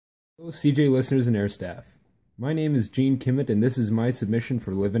Hello, CJ listeners and air staff. My name is Gene Kimmitt, and this is my submission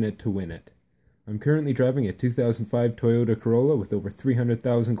for Living It to Win It. I'm currently driving a 2005 Toyota Corolla with over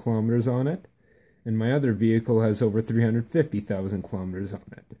 300,000 kilometers on it, and my other vehicle has over 350,000 kilometers on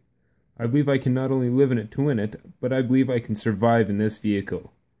it. I believe I can not only live in it to win it, but I believe I can survive in this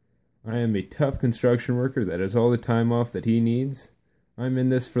vehicle. I am a tough construction worker that has all the time off that he needs. I'm in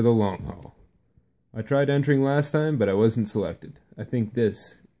this for the long haul. I tried entering last time, but I wasn't selected. I think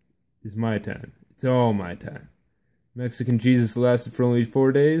this is my time. It's all my time. Mexican Jesus lasted for only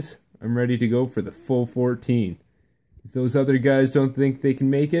 4 days. I'm ready to go for the full 14. If those other guys don't think they can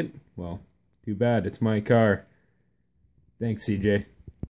make it, well, too bad. It's my car. Thanks, CJ.